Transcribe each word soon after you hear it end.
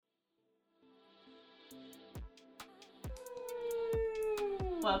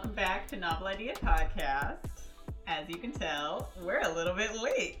Welcome back to Novel Idea Podcast. As you can tell, we're a little bit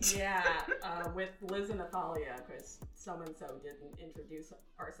late. Yeah, with Liz and Athalia, because so-and-so didn't introduce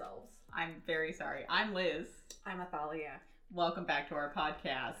ourselves. I'm very sorry. I'm Liz. I'm Athalia. Welcome back to our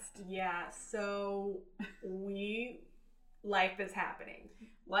podcast. Yeah, so life is happening.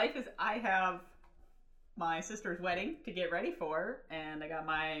 I have my sister's wedding to get ready for, and I got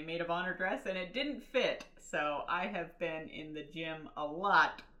my maid of honor dress, and it didn't fit. So I have been in the gym a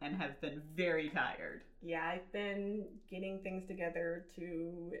lot and have been very tired. Yeah, I've been getting things together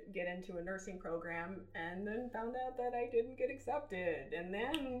to get into a nursing program, and then found out that I didn't get accepted, and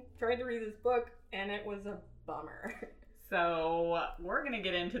then tried to read this book, and it was a bummer. So we're going to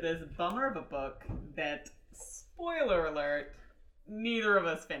get into this bummer of a book that, spoiler alert, neither of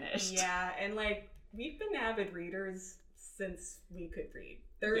us finished. Yeah, and we've been avid readers since we could read.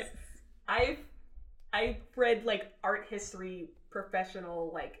 Yes. I've read art history,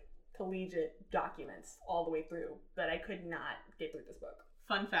 professional, collegiate documents all the way through, but I could not get through this book.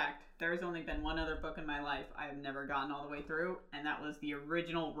 Fun fact, there's only been one other book in my life I've never gotten all the way through, and that was the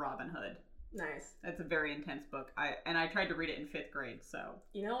original Robin Hood. Nice. That's a very intense book. I tried to read it in 5th grade, so.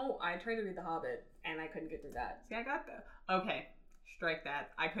 I tried to read The Hobbit, and I couldn't get through that. See, I got that. Okay, strike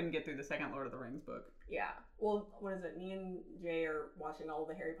that. I couldn't get through the second Lord of the Rings book. Yeah. Well, what is it? Me and Jay are watching all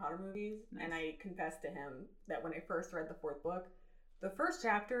the Harry Potter movies, Nice. And I confessed to him that when I first read the 4th book, the first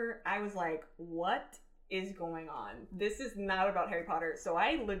chapter, I was like, what is going on? This is not about Harry Potter. So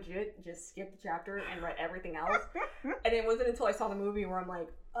I legit just skipped the chapter and read everything else. And it wasn't until I saw the movie where I'm like,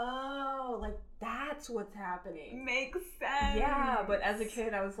 oh, that's what's happening. Makes sense. Yeah, but as a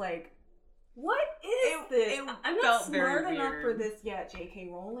kid, I was like, what is this? I'm not smart enough for this yet, J.K.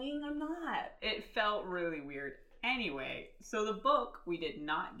 Rowling. I'm not. It felt really weird. Anyway, so the book we did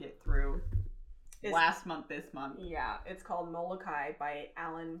not get through last month, this month. Yeah, it's called Molokai by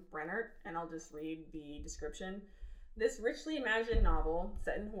Alan Brennert, and I'll just read the description. This richly imagined novel,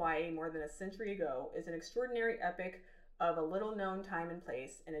 set in Hawaii more than a century ago, is an extraordinary epic of a little-known time and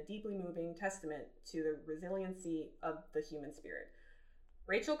place, and a deeply moving testament to the resiliency of the human spirit.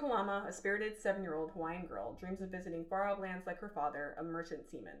 Rachel Kalama, a spirited 7-year-old Hawaiian girl, dreams of visiting far-out lands like her father, a merchant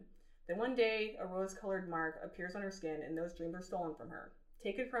seaman. Then one day, a rose-colored mark appears on her skin, and those dreams are stolen from her.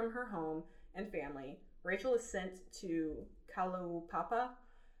 Taken from her home and family, Rachel is sent to Kalaupapa,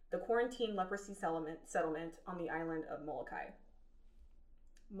 the quarantine leprosy settlement on the island of Molokai.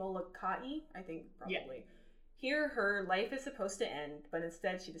 Molokai, I think, probably. Yeah. Here, her life is supposed to end, but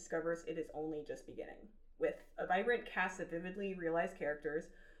instead she discovers it is only just beginning. With a vibrant cast of vividly realized characters,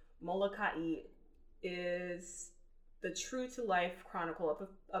 Molokai is the true-to-life chronicle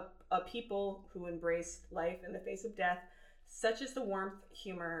of a people who embrace life in the face of death. Such is the warmth,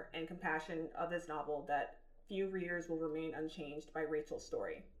 humor, and compassion of this novel that few readers will remain unchanged by Rachel's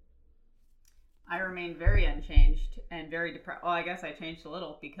story. I remained very unchanged and very depressed. Well, I guess I changed a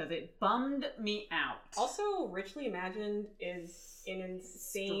little because it bummed me out. Also, richly imagined is an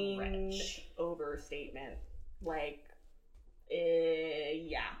insane overstatement.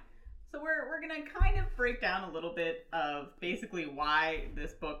 Yeah. So we're going to kind of break down a little bit of basically why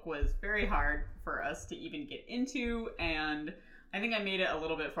this book was very hard for us to even get into, and I think I made it a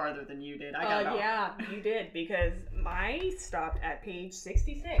little bit farther than you did. Yeah, you did, because I stopped at page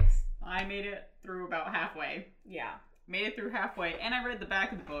 66. I made it through about halfway. Yeah. Made it through halfway, and I read the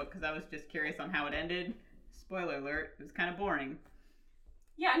back of the book because I was just curious on how it ended. Spoiler alert, it was kind of boring.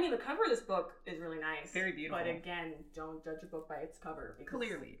 Yeah, the cover of this book is really nice. Very beautiful. But again, don't judge a book by its cover. Because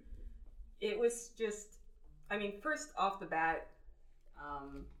clearly. It was just, first off the bat,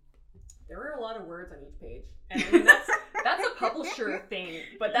 there were a lot of words on each page. And that's a publisher thing.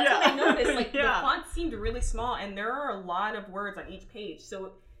 But that's what I noticed. The font seemed really small, and there are a lot of words on each page.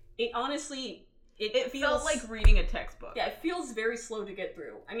 So it honestly, it feels felt like reading a textbook. Yeah, it feels very slow to get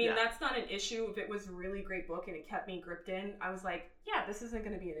through. That's not an issue. If it was a really great book and it kept me gripped in, I was like, yeah, this isn't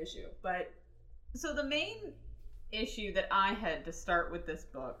going to be an issue. But so the main issue that I had to start with this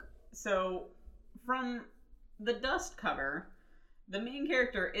book, so from the dust cover, the main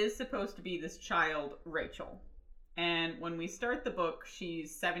character is supposed to be this child, Rachel. And when we start the book,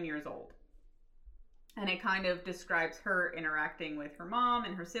 she's 7 years old. And it kind of describes her interacting with her mom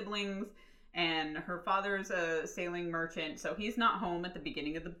and her siblings. And her father's a sailing merchant, so he's not home at the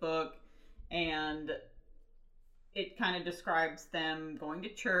beginning of the book. And it kind of describes them going to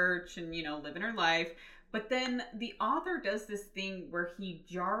church and, living her life. But then the author does this thing where he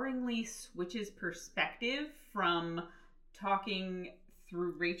jarringly switches perspective from talking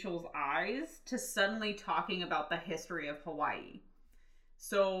through Rachel's eyes to suddenly talking about the history of Hawaii.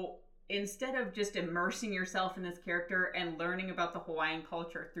 So instead of just immersing yourself in this character and learning about the Hawaiian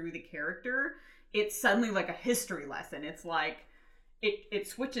culture through the character, it's suddenly like a history lesson. It's like it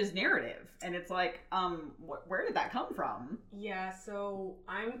switches narrative, and it's like, where did that come from? Yeah, so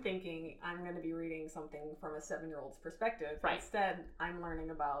I'm thinking I'm going to be reading something from a 7-year-old's perspective. Right. Instead, I'm learning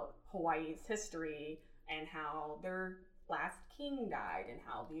about Hawaii's history and how their last king died and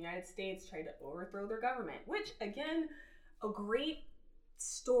how the United States tried to overthrow their government, which, again, a great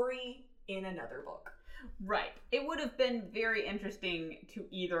story in another book. Right. It would have been very interesting to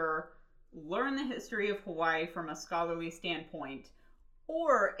either learn the history of Hawaii from a scholarly standpoint,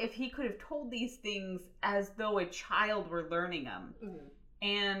 or if he could have told these things as though a child were learning them. Mm-hmm.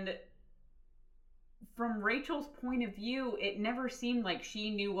 And from Rachel's point of view, it never seemed like she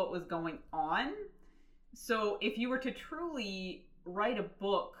knew what was going on. So if you were to truly write a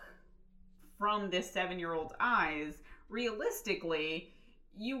book from this 7-year-old's eyes, realistically,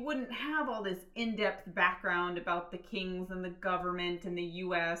 you wouldn't have all this in-depth background about the kings and the government and the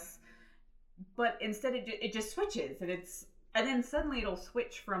U.S., but instead it just switches, and then suddenly it'll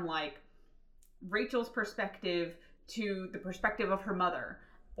switch from like Rachel's perspective to the perspective of her mother,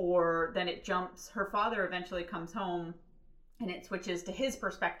 or then it jumps, her father eventually comes home and it switches to his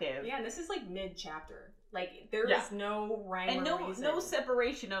perspective. Yeah, and this is like mid-chapter. Like, there is no rhyme and or reason. no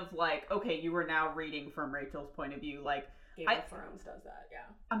separation of like, okay, you were now reading from Rachel's point of view. Like, Game of Thrones does that, yeah.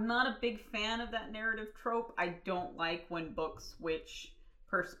 I'm not a big fan of that narrative trope. I don't like when books switch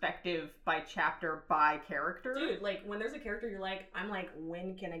perspective by chapter by character. Dude, like, when there's a character I'm like,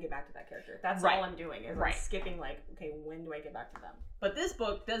 when can I get back to that character? That's Right. all I'm doing, is Right. I'm skipping, like, okay, when do I get back to them? But this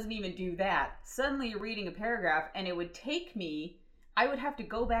book doesn't even do that. Suddenly you're reading a paragraph and it would take me, I would have to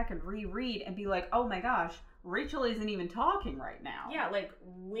go back and reread and be like, oh my gosh, Rachel isn't even talking right now. Yeah, like,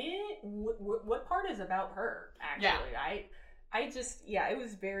 what part is about her, actually? Yeah. I just, it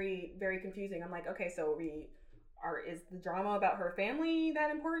was very, very confusing. I'm like, okay, so is the drama about her family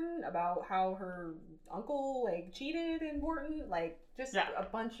that important? About how her uncle, like, cheated important? Like, just a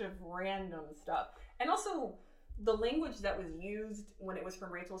bunch of random stuff. And also, the language that was used when it was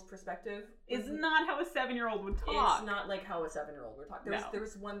from Rachel's perspective is not how a 7-year-old would talk. It's not like how a 7-year-old would talk. There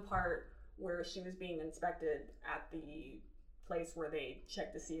was one part where she was being inspected at the place where they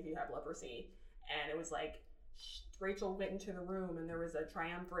checked to see if you have leprosy, and it was like Rachel went into the room and there was a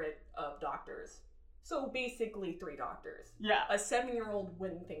triumvirate of doctors. So basically 3 doctors. Yeah. A 7-year-old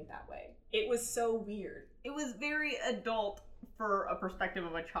wouldn't think that way. It was so weird. It was very adult for a perspective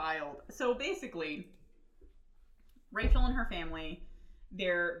of a child. So basically, Rachel and her family,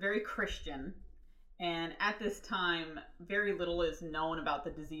 they're very Christian. And at this time, very little is known about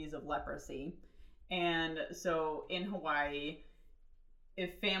the disease of leprosy. And so in Hawaii,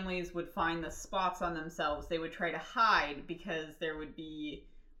 if families would find the spots on themselves, they would try to hide, because there would be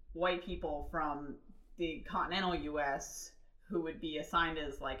white people from the continental U.S. who would be assigned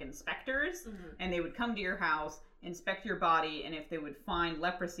as like inspectors, and they would come to your house, inspect your body, and if they would find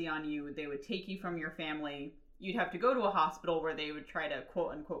leprosy on you, they would take you from your family. You'd have to go to a hospital where they would try to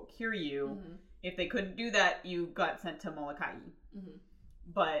quote unquote cure you. If they couldn't do that, you got sent to Molokai.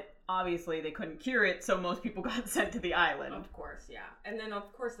 But obviously they couldn't cure it, so most people got sent to the island. Of course, yeah. And then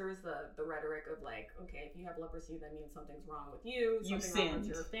of course there was the rhetoric of like, okay, if you have leprosy, that means something's wrong with you. Something wrong with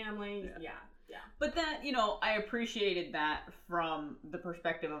your family. Yeah. But that, I appreciated that from the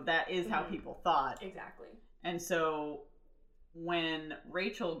perspective of that is how people thought. Exactly. And so when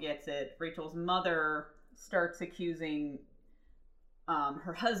Rachel gets it, Rachel's mother starts accusing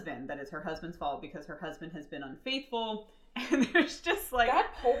her husband, that it's her husband's fault because her husband has been unfaithful. And there's just like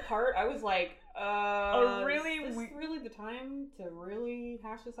that whole part, I was like, is this really the time to really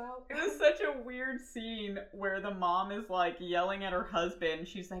hash this out? It was such a weird scene where the mom is like yelling at her husband.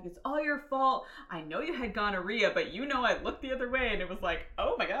 She's like, it's all your fault. I know you had gonorrhea, but I looked the other way. And it was like,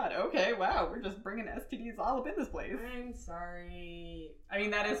 oh my god, okay, wow, we're just bringing STDs all up in this place. I'm sorry. I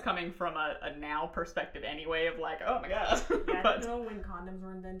mean, that is coming from a now perspective anyway, of like, oh my god. Yeah, I don't know when condoms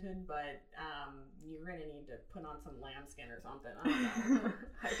were invented, but you're gonna need to put on some lambskin or something. I don't know.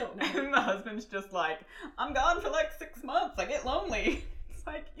 I don't know. And the husband's just like, I'm gone for like 6 months. I get lonely. It's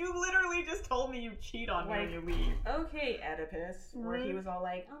like, you literally just told me you cheat on me when you leave. Okay, Oedipus. Where he was all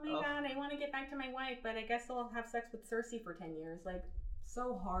like, oh my god, I want to get back to my wife, but I guess I'll have sex with Cersei for 10 years. Like,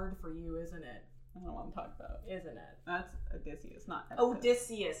 so hard for you, isn't it? I don't know what I'm talking about. Isn't it? That's Odysseus, not Oedipus.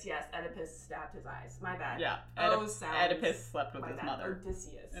 Odysseus, yes. Oedipus stabbed his eyes. My bad. Yeah. Oedipus slept with his mother.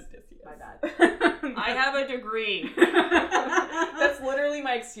 Odysseus. My bad. I I have a degree. That's literally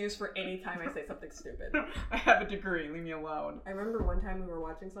my excuse for any time I say something stupid. I have a degree. Leave me alone. I remember one time we were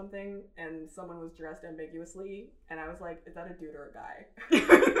watching something and someone was dressed ambiguously, and I was like, is that a dude or a guy?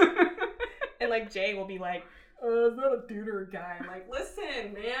 like Jay will be like, is that a dude or a guy? I'm like,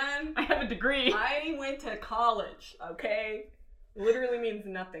 listen, man. I have a degree. I went to college, okay? Literally means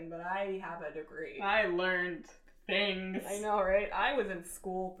nothing, but I have a degree. I learned things. I know, right? I was in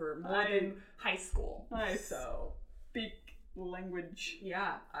school for more than high school. I So, speak language.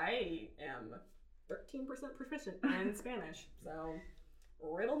 yeah, I am 13% proficient in Spanish, so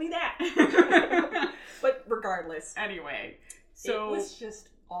riddle me that. But regardless, Anyway, so it was just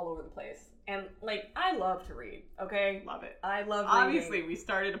all over the place. And, like, I love to read, okay? love it. I love reading. Obviously, we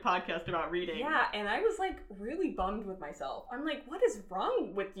started a podcast about reading. Yeah, and I was, like, really bummed with myself. I'm like, what is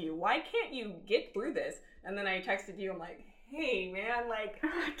wrong with you? Why can't you get through this? And then I texted you, I'm like, hey, man, like,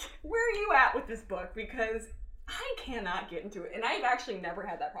 where are you at with this book? Because I cannot get into it. And I've actually never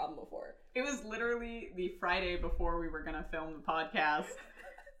had that problem before. It was literally the Friday before we were going to film the podcast.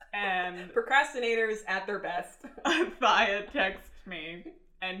 And Procrastinators at their best. Thea texts me.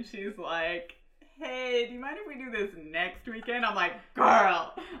 And she's like, hey, do you mind if we do this next weekend? I'm like,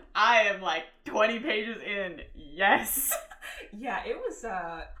 girl, I am like 20 pages in. Yes. Yeah, it was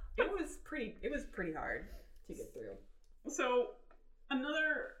pretty hard to get through. So,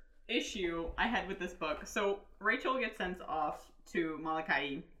 another issue I had with this book. So, Rachel gets sent off to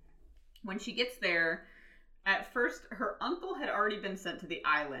Molokai. When she gets there, at first, her uncle had already been sent to the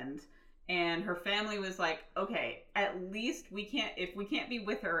island. And her family was like, okay, at least if we can't be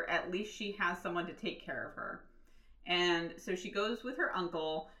with her, at least she has someone to take care of her. And so she goes with her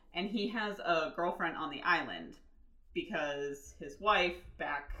uncle, and he has a girlfriend on the island because his wife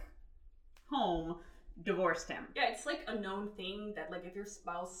back home divorced him. Yeah, it's like a known thing that, like, if your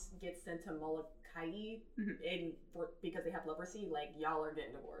spouse gets sent to Molokai because they have leprosy, like, y'all are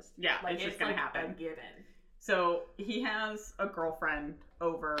getting divorced. Yeah, like, it's just gonna happen. A given. So he has a girlfriend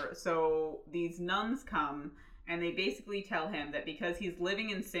over, so these nuns come, and they basically tell him that because he's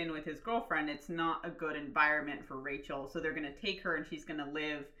living in sin with his girlfriend, it's not a good environment for Rachel, so they're going to take her and she's going to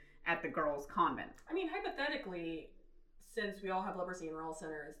live at the girls' convent. I mean, hypothetically, since we all have leprosy and we're all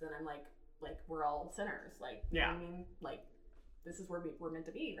sinners, then I'm like we're all sinners. Like, you know what I mean? Like, this is where we're meant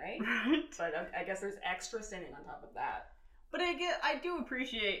to be, right? Right. But I guess there's extra sinning on top of that. But I do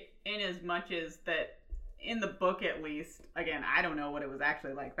appreciate, in as much as that, in the book at least, again, I don't know what it was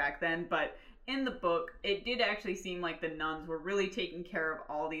actually like back then, but in the book, it did actually seem like the nuns were really taking care of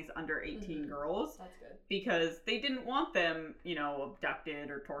all these under 18 girls. That's good. Because they didn't want them,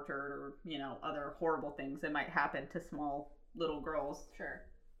 abducted or tortured or, other horrible things that might happen to small little girls. Sure.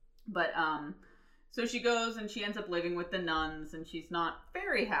 But, so she goes and she ends up living with the nuns, and she's not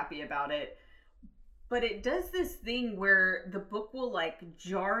very happy about it. But it does this thing where the book will, like,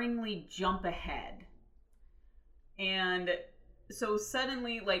 jarringly jump ahead. And so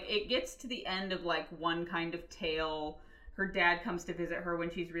suddenly, like, it gets to the end of, like, one kind of tale. Her dad comes to visit her when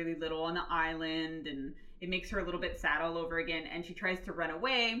she's really little on the island, and it makes her a little bit sad all over again. And she tries to run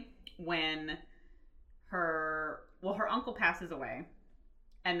away when her uncle passes away.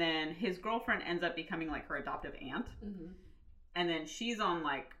 And then his girlfriend ends up becoming, like, her adoptive aunt. Mm-hmm. And then she's on,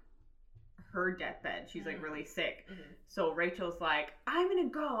 like, her deathbed. She's, like, really sick. Mm-hmm. So Rachel's like, I'm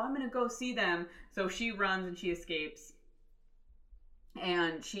gonna go see them. So she runs and she escapes.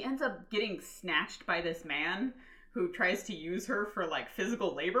 And she ends up getting snatched by this man who tries to use her for, like,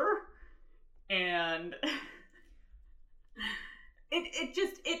 physical labor. And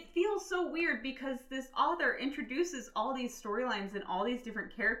it feels so weird because this author introduces all these storylines and all these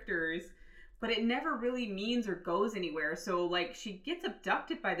different characters, but it never really means or goes anywhere. So, like, she gets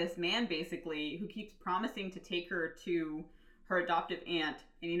abducted by this man, basically, who keeps promising to take her to her adoptive aunt.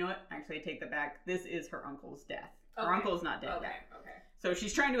 And you know what? Actually, I take that back. This is her uncle's death. Okay. Her uncle's not dead yet. Okay. So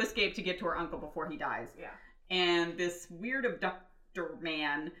she's trying to escape to get to her uncle before he dies. Yeah. And this weird abductor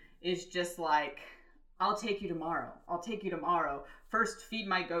man is just like, I'll take you tomorrow. I'll take you tomorrow. First, feed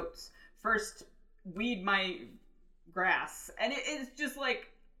my goats. First, weed my grass. And it's just like,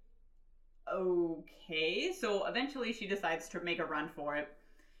 okay. So eventually she decides to make a run for it.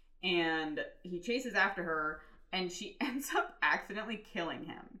 And he chases after her, and she ends up accidentally killing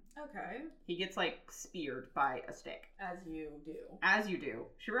him. Okay. He gets, like, speared by a stick. As you do. As you do.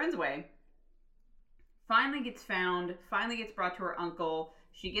 She runs away. Finally gets found. Finally gets brought to her uncle.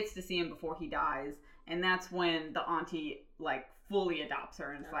 She gets to see him before he dies. And that's when the auntie, like, fully adopts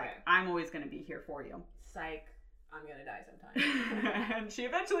her and is like, I'm always going to be here for you. Psych. I'm going to die sometime. And she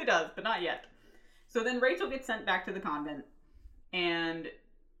eventually does, but not yet. So then Rachel gets sent back to the convent. And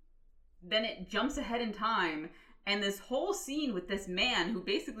then it jumps ahead in time. And this whole scene with this man who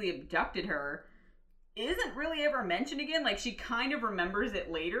basically abducted her isn't really ever mentioned again. Like, she kind of remembers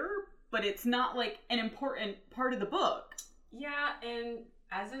it later, but it's not, like, an important part of the book. Yeah, and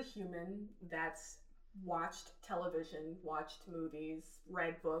as a human that's watched television, watched movies,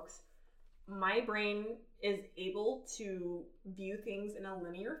 read books, my brain is able to view things in a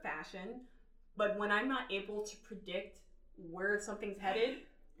linear fashion, but when I'm not able to predict where something's headed,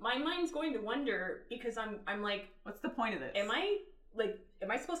 my mind's going to wonder because I'm like, what's the point of this? Am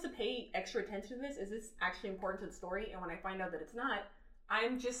I supposed to pay extra attention to this? Is this actually important to the story? And when I find out that it's not,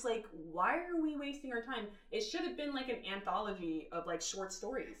 I'm just like, why are we wasting our time? It should have been like an anthology of like short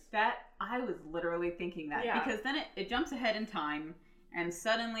stories. That, I was literally thinking that. Yeah. Because then it jumps ahead in time, and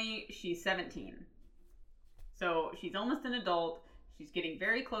suddenly she's 17. So she's almost an adult. She's getting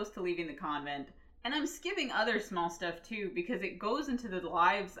very close to leaving the convent. And I'm skipping other small stuff too, because it goes into the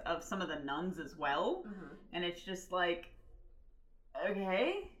lives of some of the nuns as well. Mm-hmm. And it's just like,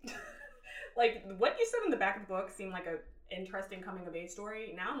 okay. Like, what you said in the back of the book seemed like a interesting coming of age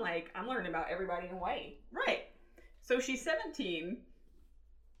story. Now I'm learning about everybody in Hawaii. Right. So she's 17.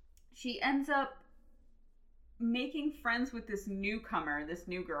 She ends up making friends with this newcomer, this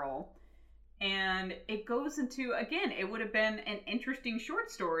new girl. And it goes into, again, it would have been an interesting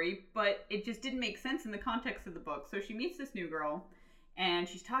short story, but it just didn't make sense in the context of the book. So she meets this new girl, and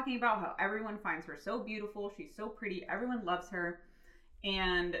she's talking about how everyone finds her so beautiful. She's so pretty. Everyone loves her.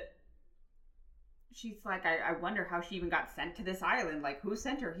 And she's like, I wonder how she even got sent to this island. Like, who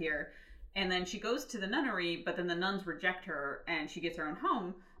sent her here? And then she goes to the nunnery, but then the nuns reject her, and she gets her own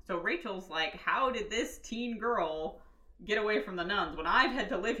home. So Rachel's like, how did this teen girl get away from the nuns when I've had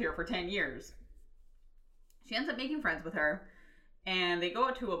to live here for 10 years? She ends up making friends with her, and they go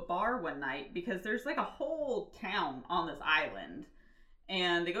out to a bar one night because there's like a whole town on this island.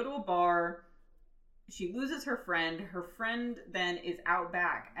 And they go to a bar. She loses her friend. Her friend then is out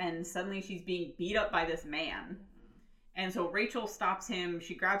back, and suddenly she's being beat up by this man. And so Rachel stops him.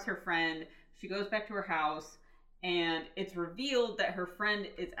 She grabs her friend. She goes back to her house, and it's revealed that her friend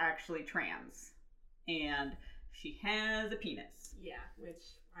is actually trans. And she has a penis. Yeah, which,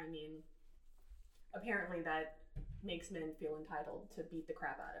 I mean, apparently that makes men feel entitled to beat the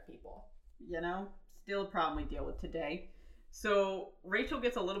crap out of people. You know, still a problem we deal with today. So Rachel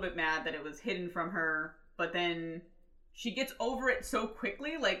gets a little bit mad that it was hidden from her, but then she gets over it so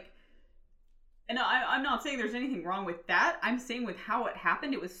quickly, like, and I'm not saying there's anything wrong with that. I'm saying with how it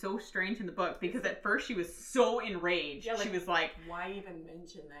happened, it was so strange in the book, because at first she was so enraged. Yeah, like, she was like, why even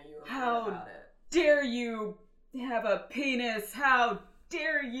mention that you were how mad about it? Dare you have a penis? How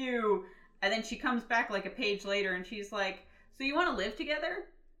dare you? And then she comes back like a page later and she's like, so you want to live together?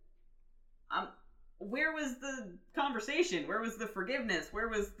 Where was the conversation? Where was the forgiveness? Where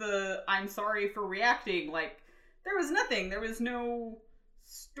was the I'm sorry for reacting? Like, there was nothing. There was no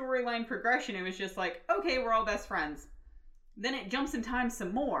storyline progression. It was just like, okay, we're all best friends. Then it jumps in time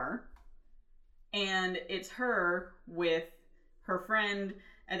some more, and it's her with her friend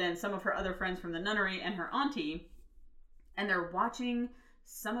and then some of her other friends from the nunnery and her auntie, and they're watching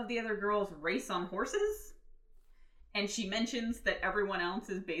some of the other girls race on horses, and she mentions that everyone else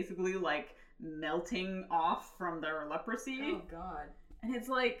is basically like melting off from their leprosy. Oh god. And it's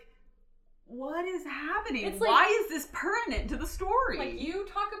like, what is happening? It's like, why is this pertinent to the story? Like, you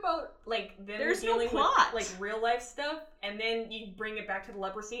talk about like them There's dealing no plot. with like real life stuff, and then you bring it back to the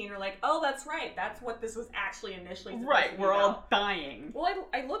leprosy, and you're like, oh, that's right. That's what this was actually initially supposed right, to be we're about. all dying. Well,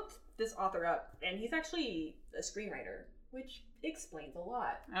 I looked this author up, and he's actually a screenwriter, which explains a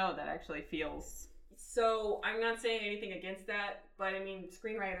lot. Oh, that actually feels... So, I'm not saying anything against that, but I mean,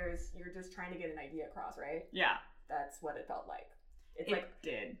 screenwriters, you're just trying to get an idea across, right? Yeah. That's what it felt like. It's it like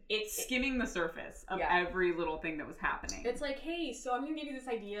did. It's skimming the surface of yeah. every little thing that was happening. It's like, hey, so I'm gonna give you this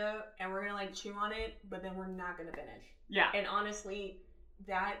idea, and we're gonna like chew on it, but then we're not gonna finish. Yeah. And honestly,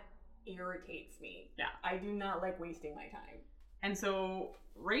 that irritates me. Yeah. I do not like wasting my time. And so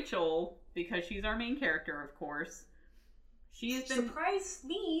Rachel, because she's our main character, of course, she's been... Surprised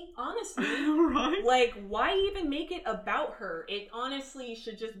me, honestly. Right? Like, why even make it about her? It honestly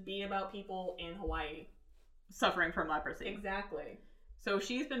should just be about people in Hawaii. Suffering from leprosy. Exactly. So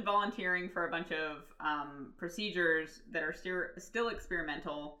she's been volunteering for a bunch of procedures that are still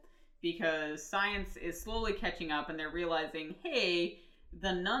experimental, because science is slowly catching up and they're realizing, hey,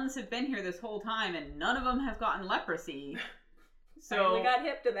 the nuns have been here this whole time and none of them have gotten leprosy. So we got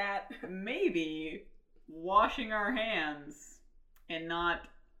hip to that. Maybe washing our hands and not,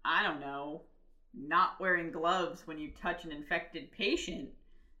 I don't know, not wearing gloves when you touch an infected patient,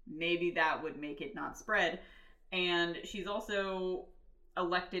 maybe that would make it not spread. And she's also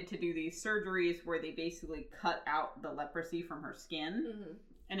elected to do these surgeries where they basically cut out the leprosy from her skin. Mm-hmm.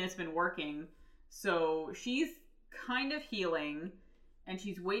 And it's been working. So she's kind of healing, and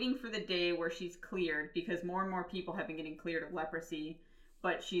she's waiting for the day where she's cleared, because more and more people have been getting cleared of leprosy.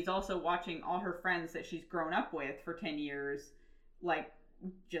 but she's also watching all her friends that she's grown up with for 10 years, like,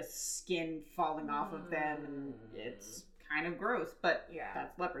 just skin falling off of them, and it's kind of gross, but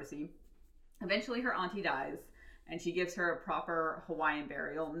that's leprosy. Eventually her auntie dies, and she gives her a proper Hawaiian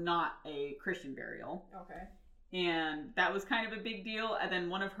burial, not a Christian burial. Okay. And that was kind of a big deal. And then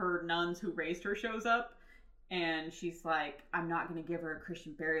one of her nuns who raised her shows up, and she's like, I'm not going to give her a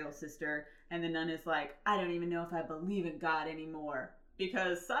Christian burial, sister. And the nun is like, I don't even know if I believe in God anymore.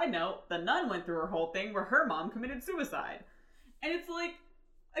 Because, side note, the nun went through her whole thing where her mom committed suicide. And it's like,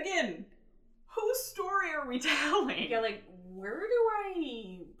 again, whose story are we telling? Yeah, like, where do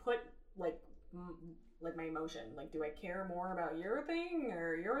I put, like my emotion? Like, do I care more about your thing,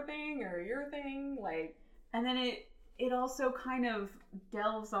 or your thing, or your thing? Like... And then it also kind of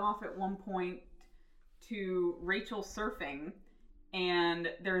delves off at one point to Rachel surfing, and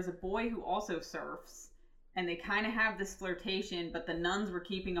there's a boy who also surfs, and they kind of have this flirtation, but the nuns were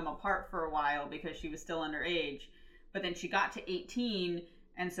keeping them apart for a while because she was still underage. But then she got to 18,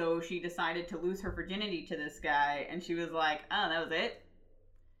 and so she decided to lose her virginity to this guy, and she was like, oh, that was it?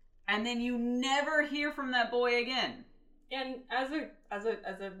 And then you never hear from that boy again. And as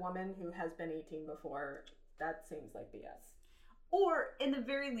a woman who has been 18 before, that seems like BS. Or, in the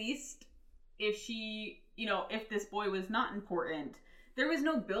very least, if she, if this boy was not important, there was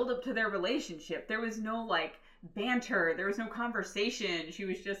no build-up to their relationship. There was no, like, banter. There was no conversation. She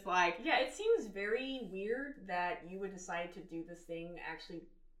was just like... Yeah, it seems very weird that you would decide to do this thing actually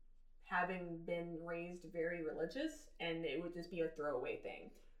having been raised very religious, and it would just be a throwaway thing.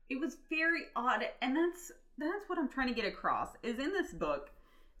 It was very odd, and that's what I'm trying to get across, is in this book,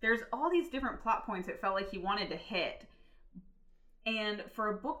 there's all these different plot points it felt like he wanted to hit. And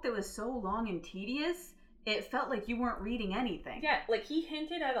for a book that was so long and tedious, it felt like you weren't reading anything. Yeah, like he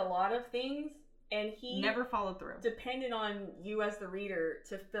hinted at a lot of things, and he never followed through. Depended on you as the reader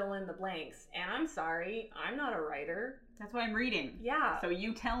to fill in the blanks. And I'm sorry, I'm not a writer. That's why I'm reading. Yeah. So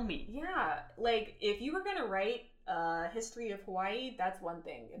you tell me. Yeah. Like, if you were going to write a history of Hawaii, that's one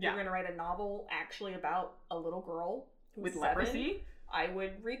thing. If you're going to write a novel actually about a little girl with leprosy, I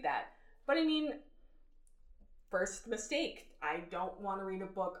would read that. But I mean, first mistake. I don't want to read a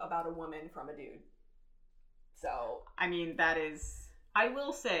book about a woman from a dude. So, I mean, that is... I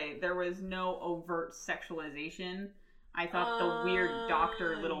will say, there was no overt sexualization. I thought the weird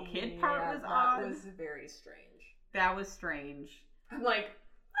doctor little kid part was odd. That was very strange. That was strange. I'm like...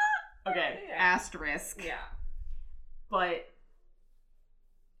 Okay, asterisk. Yeah. But...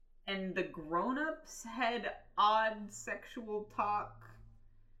 And the grown-ups had odd sexual talk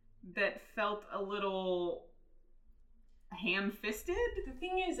that felt a little ham-fisted. The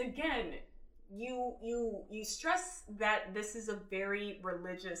thing is, again, you stress that this is a very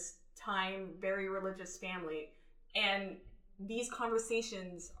religious time, very religious family, and these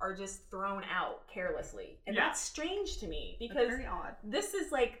conversations are just thrown out carelessly. And that's strange to me, because very odd. This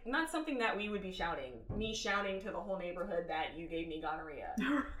is like not something that we would be shouting. Me shouting to the whole neighborhood that you gave me gonorrhea.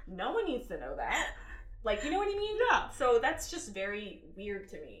 No one needs to know that. Like, you know what I mean? Yeah. So that's just very weird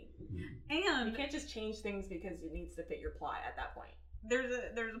to me. And you can't just change things because it needs to fit your plot at that point. There's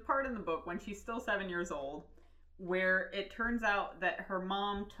a part in the book when she's still 7 years old where it turns out that her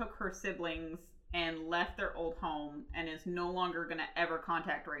mom took her siblings and left their old home and is no longer going to ever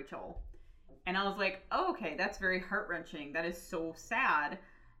contact Rachel. And I was like, oh, okay, that's very heart-wrenching. That is so sad.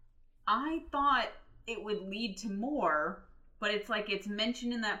 I thought it would lead to more, but it's like it's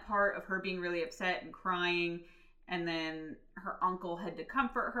mentioned in that part of her being really upset and crying, and then her uncle had to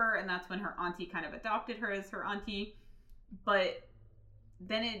comfort her, and that's when her auntie kind of adopted her as her auntie. But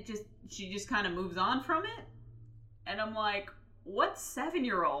then she just kind of moves on from it. And I'm like, what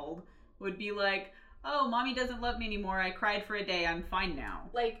 7-year-old would be like, oh, mommy doesn't love me anymore. I cried for a day. I'm fine now.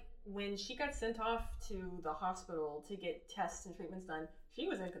 Like, when she got sent off to the hospital to get tests and treatments done, she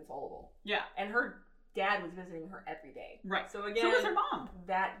was inconsolable. Yeah. And her dad was visiting her every day. Right. So again, so was her mom.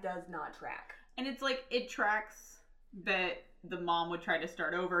 That does not track. And it's like, it tracks that the mom would try to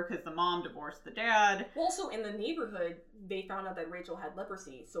start over because the mom divorced the dad. Well, also in the neighborhood, they found out that Rachel had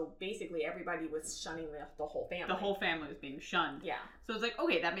leprosy. So basically everybody was shunning the whole family. The whole family was being shunned. Yeah. So it's like,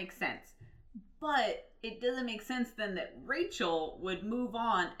 okay, that makes sense. But it doesn't make sense then that Rachel would move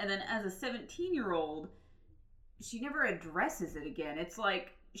on, and then as a 17-year-old, she never addresses it again. It's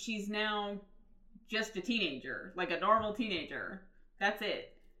like she's now just a teenager, like a normal teenager. That's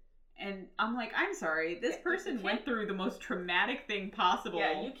it. And I'm like, I'm sorry, this person went through the most traumatic thing possible.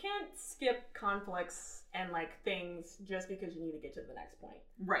 Yeah, you can't skip conflicts and, like, things just because you need to get to the next point.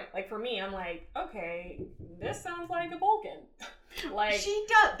 Right. Like, for me, I'm like, okay, this sounds like a Vulcan. Like, she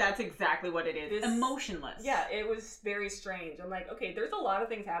does. That's exactly what it is. Emotionless. Yeah, it was very strange. I'm like, okay, there's a lot of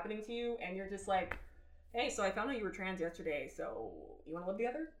things happening to you, and you're just like, hey, so I found out you were trans yesterday, so you want to live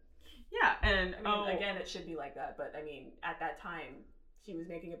together? Yeah, and I mean, again, it should be like that, but I mean, at that time, she was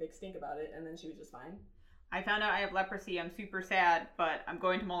making a big stink about it, and then she was just fine. I found out I have leprosy. I'm super sad, but I'm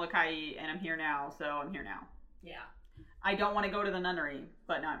going to Molokai, and I'm here now, so I'm here now. Yeah. I don't want to go to the nunnery,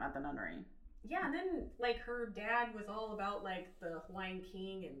 but now I'm at the nunnery. Yeah, and then, like, her dad was all about, like, the Hawaiian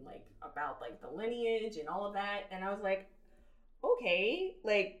king and, like, about, like, the lineage and all of that. And I was like, okay,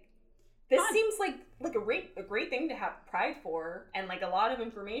 like, this seems like a great thing to have pride for and, like, a lot of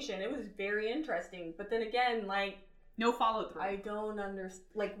information. It was very interesting. But then again, like... No follow-through. I don't understand.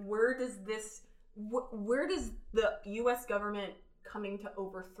 Like, where does the U.S. government coming to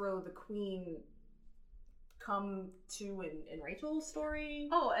overthrow the queen... come to in Rachel's story?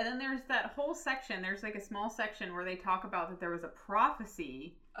 Oh, and then there's that whole section. There's like a small section where they talk about that there was a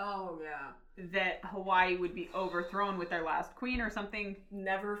prophecy. Oh, yeah. That Hawaii would be overthrown with their last queen or something.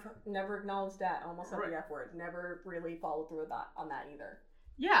 Never acknowledged that. Almost said the F word. Never really followed through on that either.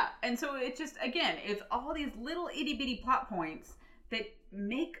 Yeah, and so it just, again, it's all these little itty bitty plot points that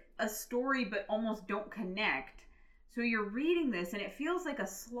make a story but almost don't connect. So you're reading this and it feels like a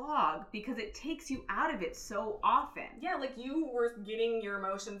slog because it takes you out of it so often. Yeah, like you were getting your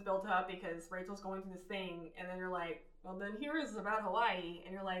emotions built up because Rachel's going through this thing, and then you're like, well, then here is about Hawaii,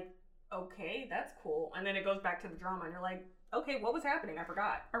 and you're like, okay, that's cool. And then it goes back to the drama, and you're like, okay, what was happening? I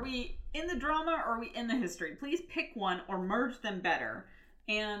forgot. Are we in the drama or are we in the history? Please pick one or merge them better.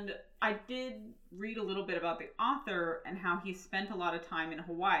 And I did read a little bit about the author and how he spent a lot of time in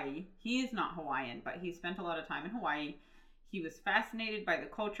Hawaii. He's not Hawaiian, but he spent a lot of time in Hawaii. He was fascinated by the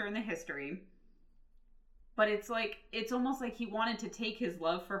culture and the history. But it's like, it's almost like he wanted to take his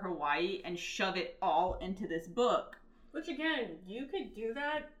love for Hawaii and shove it all into this book. Which again, you could do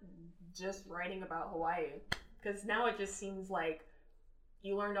that just writing about Hawaii. Because now it just seems like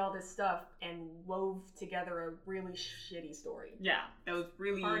you learned all this stuff and wove together a really shitty story. Yeah, that was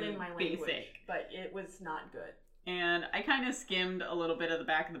really Pardon my language, basic. But it was not good. And I kind of skimmed a little bit of the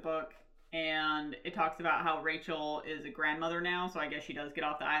back of the book, and it talks about how Rachel is a grandmother now, so I guess she does get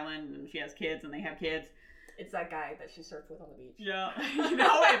off the island, and she has kids, and they have kids. It's that guy that she surfed with on the beach. Yeah.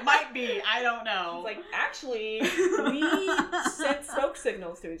 It might be. I don't know. It's like, actually, we sent smoke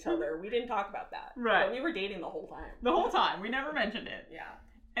signals to each other. We didn't talk about that. Right. But we were dating the whole time. The whole time. We never mentioned it. Yeah.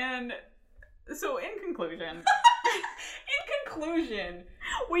 And so in conclusion...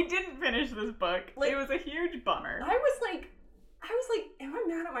 we didn't finish this book. Like, it was a huge bummer. I was like, am I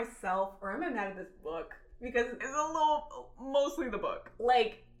mad at myself or am I mad at this book? Because it's a little, mostly the book.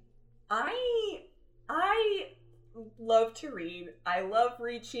 Like, I love to read. I love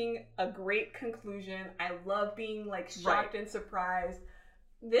reaching a great conclusion. I love being like shocked and surprised.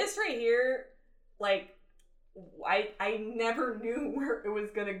 This right here, like, I never knew where it was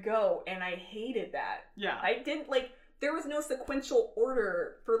gonna go, and I hated that. Yeah. I didn't, like, there was no sequential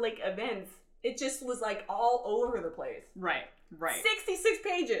order for, like, events. It just was, like, all over the place. Right. 66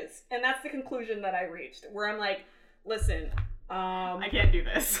 pages! And that's the conclusion that I reached, where I'm like, listen, I can't do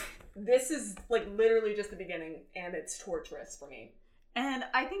this. This is, like, literally just the beginning, and it's torturous for me. And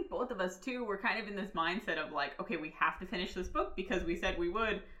I think both of us, too, were kind of in this mindset of, like, okay, we have to finish this book because we said we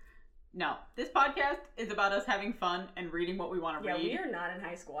would. No, this podcast is about us having fun and reading what we want to read. Yeah, we are not in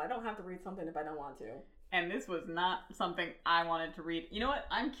high school. I don't have to read something if I don't want to. And this was not something I wanted to read. You know what?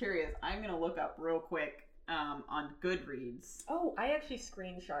 I'm curious. I'm going to look up real quick on Goodreads. Oh, I actually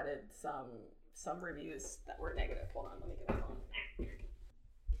screenshotted some reviews that were negative. Hold on, let me get my phone.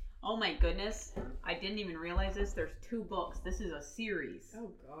 Oh my goodness. I didn't even realize this. There's 2 books. This is a series.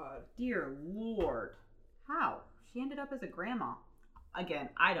 Oh, God. Dear Lord. How? She ended up as a grandma. Again,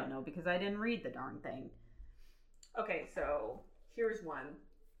 I don't know because I didn't read the darn thing. Okay, so here's one.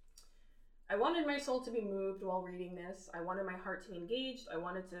 I wanted my soul to be moved while reading this. I wanted my heart to be engaged. I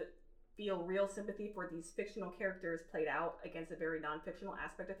wanted to feel real sympathy for these fictional characters played out against a very non-fictional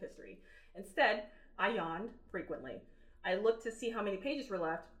aspect of history. Instead, I yawned frequently. I looked to see how many pages were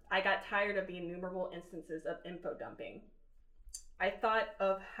left. I got tired of the innumerable instances of info dumping. I thought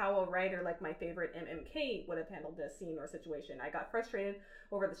of how a writer like my favorite MMK would have handled this scene or situation. I got frustrated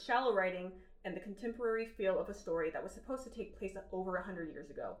over the shallow writing and the contemporary feel of a story that was supposed to take place over 100 years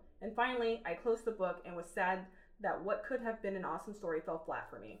ago. And finally, I closed the book and was sad that what could have been an awesome story fell flat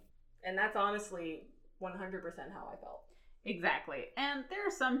for me. And that's honestly 100% how I felt. Exactly. And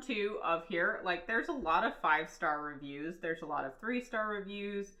there's some too of here. Like, there's a lot of 5-star reviews. There's a lot of 3-star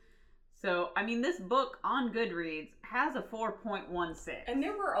reviews. Yeah. So, I mean, this book on Goodreads has a 4.16. And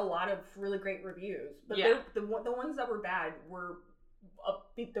there were a lot of really great reviews, but Yeah. the ones that were bad were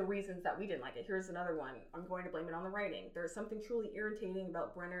the reasons that we didn't like it. Here's another one. I'm going to blame it on the writing. There's something truly irritating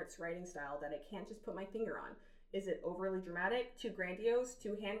about Brennert's writing style that I can't just put my finger on. Is it overly dramatic, too grandiose,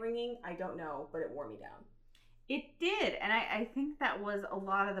 too hand-wringing? I don't know, but it wore me down. It did, and I think that was a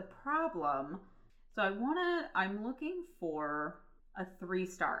lot of the problem. So I'm looking for a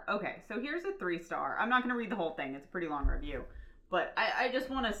 3-star. Okay, so here's a 3-star. I'm not going to read the whole thing. It's a pretty long review. But I just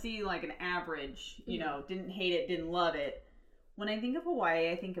want to see like an average, you know, didn't hate it, didn't love it. When I think of Hawaii,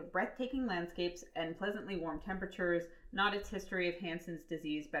 I think of breathtaking landscapes and pleasantly warm temperatures, not its history of Hansen's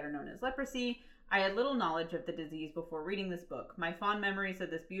disease, better known as leprosy. I had little knowledge of the disease before reading this book. My fond memories of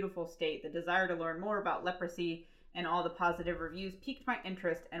this beautiful state, the desire to learn more about leprosy, and all the positive reviews piqued my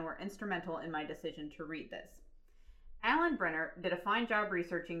interest and were instrumental in my decision to read this. Alan Brennert did a fine job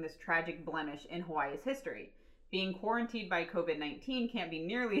researching this tragic blemish in Hawaii's history. Being quarantined by COVID-19 can't be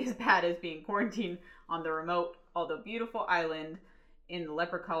nearly as bad as being quarantined on the remote, although beautiful island in the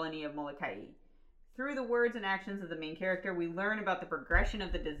leper colony of Molokai. Through the words and actions of the main character, we learn about the progression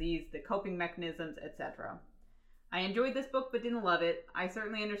of the disease, the coping mechanisms, etc. I enjoyed this book but didn't love it. I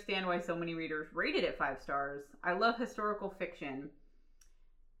certainly understand why so many readers rated it 5 stars. I love historical fiction,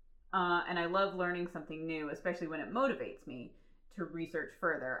 and I love learning something new, especially when it motivates me to research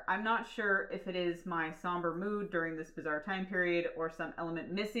further. I'm not sure if it is my somber mood during this bizarre time period or some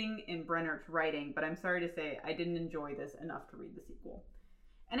element missing in Brennert's writing, but I'm sorry to say I didn't enjoy this enough to read the sequel.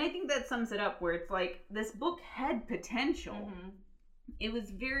 And I think that sums it up, where it's like, this book had potential. Mm-hmm. It was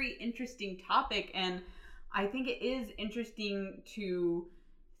very interesting topic, and I think it is interesting to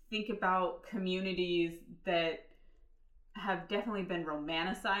think about communities that have definitely been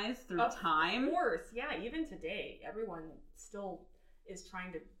romanticized through time. Of course, yeah. Even today, everyone still is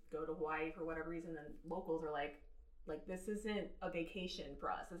trying to go to Hawaii for whatever reason, and locals are like this isn't a vacation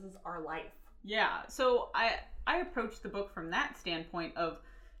for us. This is our life. Yeah. So I approached the book from that standpoint of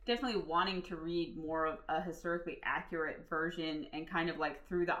definitely wanting to read more of a historically accurate version, and kind of like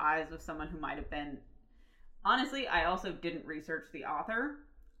through the eyes of someone who might have been. Honestly, I also didn't research the author.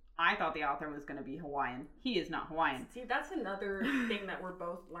 I thought the author was going to be Hawaiian. He is not Hawaiian. See, that's another thing that we're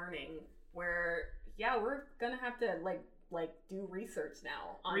both learning, where, yeah, we're going to have to, like do research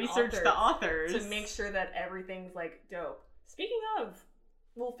now on research the authors. To make sure that everything's, like, dope. Speaking of,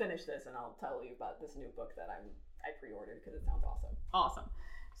 we'll finish this and I'll tell you about this new book that I pre-ordered because it sounds awesome. Awesome.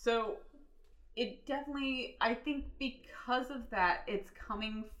 So, it definitely, I think because of that, it's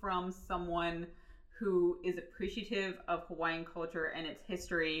coming from someone who is appreciative of Hawaiian culture and its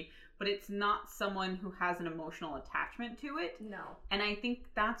history, but it's not someone who has an emotional attachment to it. No. And I think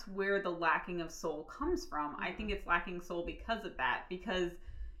that's where the lacking of soul comes from. I think it's lacking soul because of that, because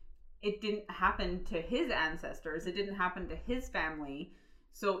it didn't happen to his ancestors. It didn't happen to his family.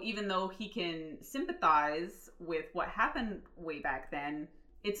 So even though he can sympathize with what happened way back then,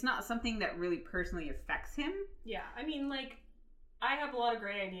 it's not something that really personally affects him. Yeah. I mean, like, I have a lot of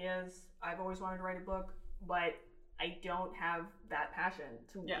great ideas. I've always wanted to write a book, but I don't have that passion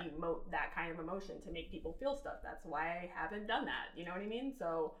to emote that kind of emotion, to make people feel stuff. That's why I haven't done that. You know what I mean?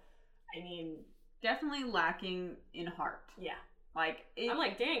 So, I mean... Definitely lacking in heart. Yeah. Like, I'm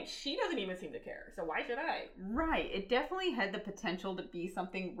like, dang, she doesn't even seem to care, so why should I? Right. It definitely had the potential to be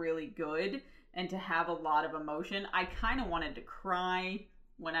something really good and to have a lot of emotion. I kind of wanted to cry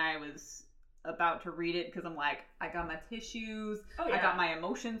when I was about to read it, because I'm like, I got my tissues, I got my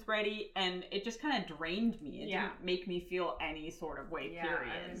emotions ready, and it just kind of drained me. It didn't make me feel any sort of way,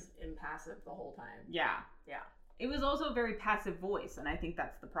 period. I was impassive the whole time. Yeah. It was also a very passive voice, and I think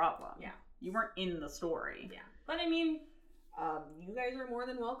that's the problem. Yeah. You weren't in the story. Yeah. But I mean, you guys are more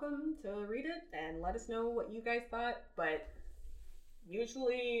than welcome to read it and let us know what you guys thought, but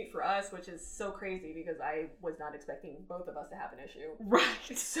usually for us, which is so crazy because I was not expecting both of us to have an issue.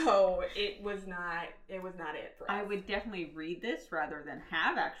 Right. So it was not it for us. I would definitely read this rather than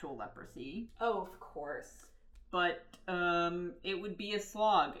have actual leprosy. Oh, of course. But it would be a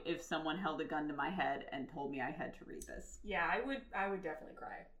slog if someone held a gun to my head and told me I had to read this. Yeah, I would definitely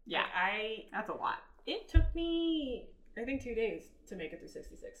cry. Yeah. Like, that's a lot. It took me, I think, 2 days to make it through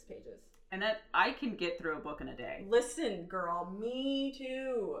 66 pages. And that I can get through a book in a day. Listen, girl, me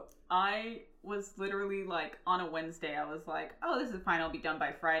too. I was literally like, on a Wednesday, I was like, oh, this is fine, I'll be done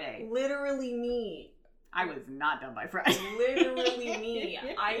by Friday. Literally me. I was not done by Friday. Literally me.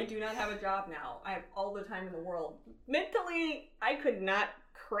 I do not have a job now. I have all the time in the world. Mentally, I could not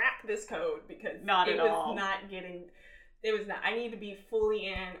crack this code because it was not, I need to be fully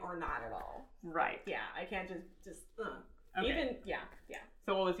in or not at all. Right. Yeah, I can't just Okay. even, yeah.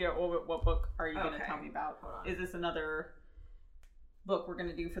 So what book are you going to Okay. tell me about? Hold on. Is this another book we're going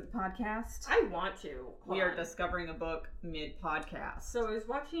to do for the podcast? I want to. We are discovering a book mid-podcast. So I was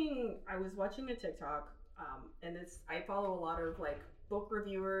watching a TikTok, and I follow a lot of like book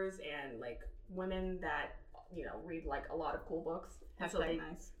reviewers and like women that read like a lot of cool books. And so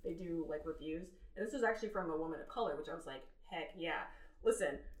Nice. they do like reviews. And this was actually from a woman of color, which I was like, heck yeah.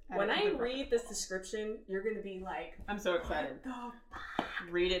 Listen, when I read this description, you're gonna be like, I'm so excited. what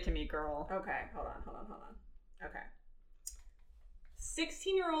the Read it to me, girl. Okay, hold on. Okay.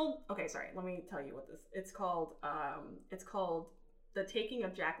 16-year-old. Okay, sorry. Let me tell you what this. It's called. It's called The Taking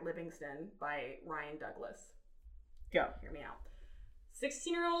of Jack Livingston by Ryan Douglas. Go. Hear me out.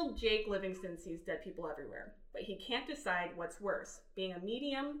 16-year-old Jake Livingston sees dead people everywhere, but he can't decide what's worse: being a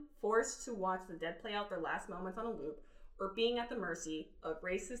medium forced to watch the dead play out their last moments on a loop, or being at the mercy of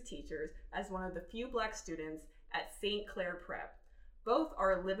racist teachers as one of the few black students at St. Clair Prep. Both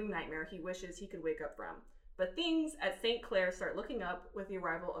are a living nightmare he wishes he could wake up from. But things at St. Clair start looking up with the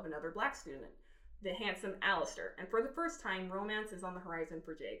arrival of another black student, the handsome Alistair, and for the first time, romance is on the horizon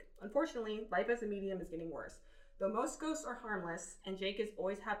for Jake. Unfortunately, life as a medium is getting worse. Though most ghosts are harmless, and Jake is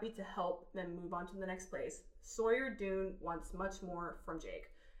always happy to help them move on to the next place, Sawyer Doone wants much more from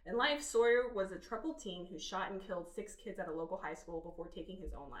Jake. In life, Sawyer was a troubled teen who shot and killed 6 kids at a local high school before taking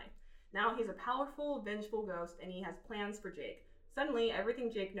his own life. Now he's a powerful, vengeful ghost, and he has plans for Jake. Suddenly,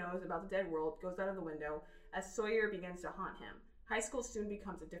 everything Jake knows about the dead world goes out of the window as Sawyer begins to haunt him. High school soon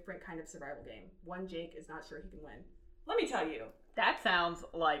becomes a different kind of survival game, one Jake is not sure he can win. Let me tell you. That sounds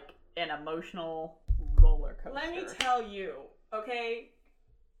like an emotional roller coaster. Let me tell you, okay?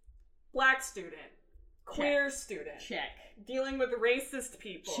 Black student. Queer student. Check. Dealing with racist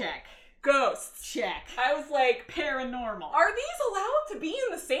people. Check. Ghosts. Check. I was like, Paranormal. are these allowed to be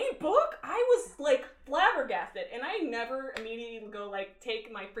in the same book? I was like flabbergasted, and I never immediately go like,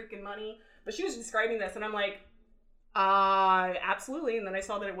 take my freaking money. But she was describing this, and I'm like, absolutely. And then I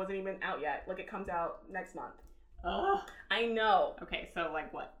saw that it wasn't even out yet. Like, it comes out next month. Ugh. I know. Okay, so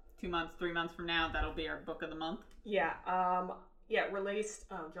like what? 2 months, 3 months from now, that'll be our book of the month? Yeah. Released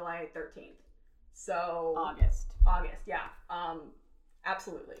July 13th. So August. Yeah.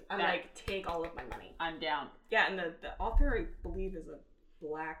 Absolutely. I'm like, take all of my money. I'm down. Yeah, and the author, I believe, is a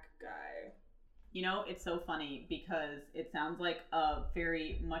black guy. You know, it's so funny because it sounds like a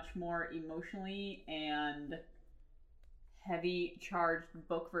very much more emotionally and heavy charged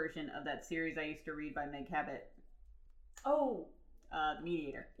book version of that series I used to read by Meg Cabot. Oh. The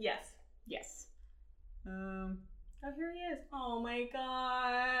Mediator. Yes. Yes. Oh, here he is. Oh my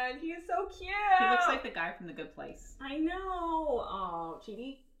god. He is so cute. He looks like the guy from The Good Place. I know. Oh,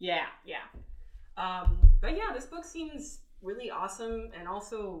 Chidi? Yeah. Yeah. But yeah, this book seems really awesome, and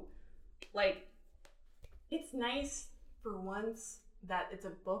also, like, it's nice for once that it's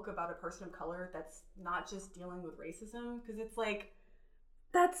a book about a person of color that's not just dealing with racism, because it's like,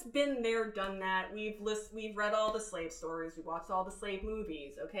 that's been there, done that. We've read all the slave stories, we watched all the slave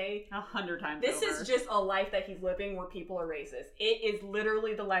movies, okay? 100 times This over. is just a life that he's living where people are racist. It is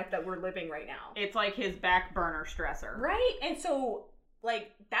literally the life that we're living right now. It's like his back burner stressor. Right? And so,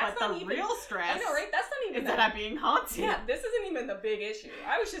 like, that's but not the even... real stress I know, right? That's not even... is that I'm being haunted. Yeah, this isn't even the big issue.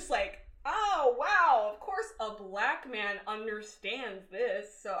 I was just like, oh, wow, of course a black man understands this.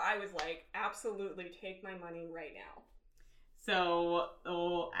 So I was like, absolutely, take my money right now. So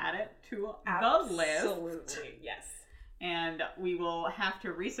we'll add it to Absolutely, the list. Absolutely, yes. And we will have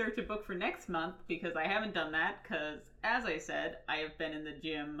to research a book for next month because I haven't done that because, as I said, I have been in the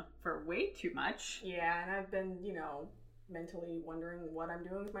gym for way too much. Yeah, and I've been, mentally wondering what I'm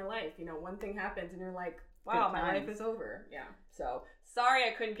doing with my life. One thing happens and you're like, wow, my life is over. Yeah. So, sorry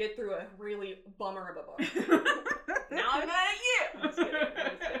I couldn't get through a really bummer of a book. Now I'm mad at you! I'm just kidding.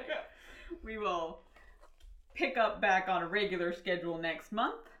 We will pick up back on a regular schedule next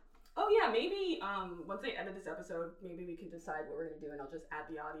month. Oh yeah, maybe once I edit this episode, maybe we can decide what we're gonna do, and I'll just add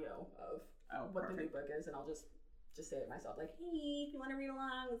the audio of what the new book is, and I'll just say it myself, like, hey, if you want to read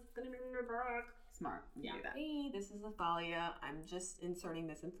along, it's gonna be in your book. Smart. Yeah. Do that. Hey, this is Athalia. I'm just inserting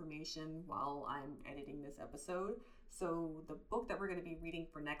this information while I'm editing this episode. So the book that we're going to be reading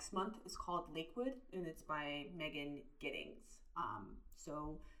for next month is called Lakewood, and it's by Megan Giddings.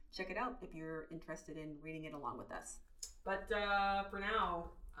 So check it out if you're interested in reading it along with us. But for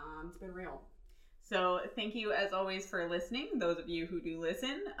now, it's been real. So thank you as always for listening. Those of you who do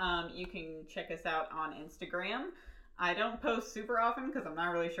listen, you can check us out on Instagram. I don't post super often because I'm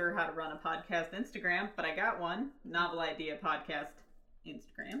not really sure how to run a podcast Instagram, but I got one, Novel Idea Podcast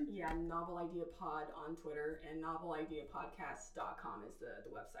Instagram. Yeah, Novel Idea Pod on Twitter, and novelideapodcast.com is the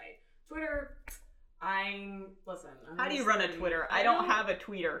website. Twitter, Listen. How do you run a Twitter? I don't have a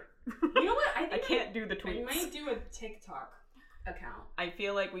tweeter. You know what? I can't do the tweets. I might do a TikTok account. I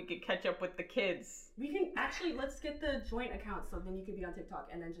feel like we could catch up with the kids. We can actually, let's get the joint account so then you can be on TikTok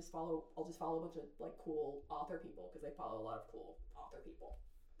and then I'll just follow a bunch of like cool author people because I follow a lot of cool author people.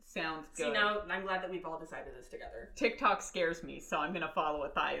 Sounds good. See, now I'm glad that we've all decided this together. TikTok scares me, so I'm gonna follow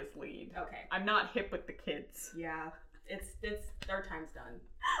Athia's lead. Okay. I'm not hip with the kids. Yeah, it's our time's done.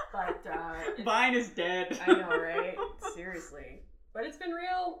 But Vine is dead. I know, right? Seriously. But it's been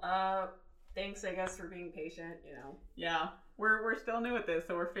real. Thanks, I guess, for being patient, you know. Yeah. We're still new at this,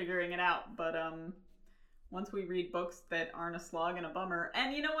 so we're figuring it out. But once we read books that aren't a slog and a bummer,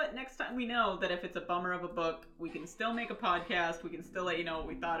 and you know what? Next time we know that if it's a bummer of a book, we can still make a podcast. We can still let you know what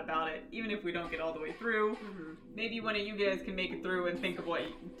we thought about it, even if we don't get all the way through. Mm-hmm. Maybe one of you guys can make it through and think of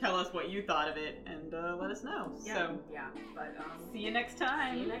tell us what you thought of it, and let us know. Yeah, So yeah. But see you next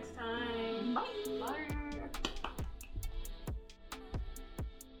time. See you next time. Bye. Bye.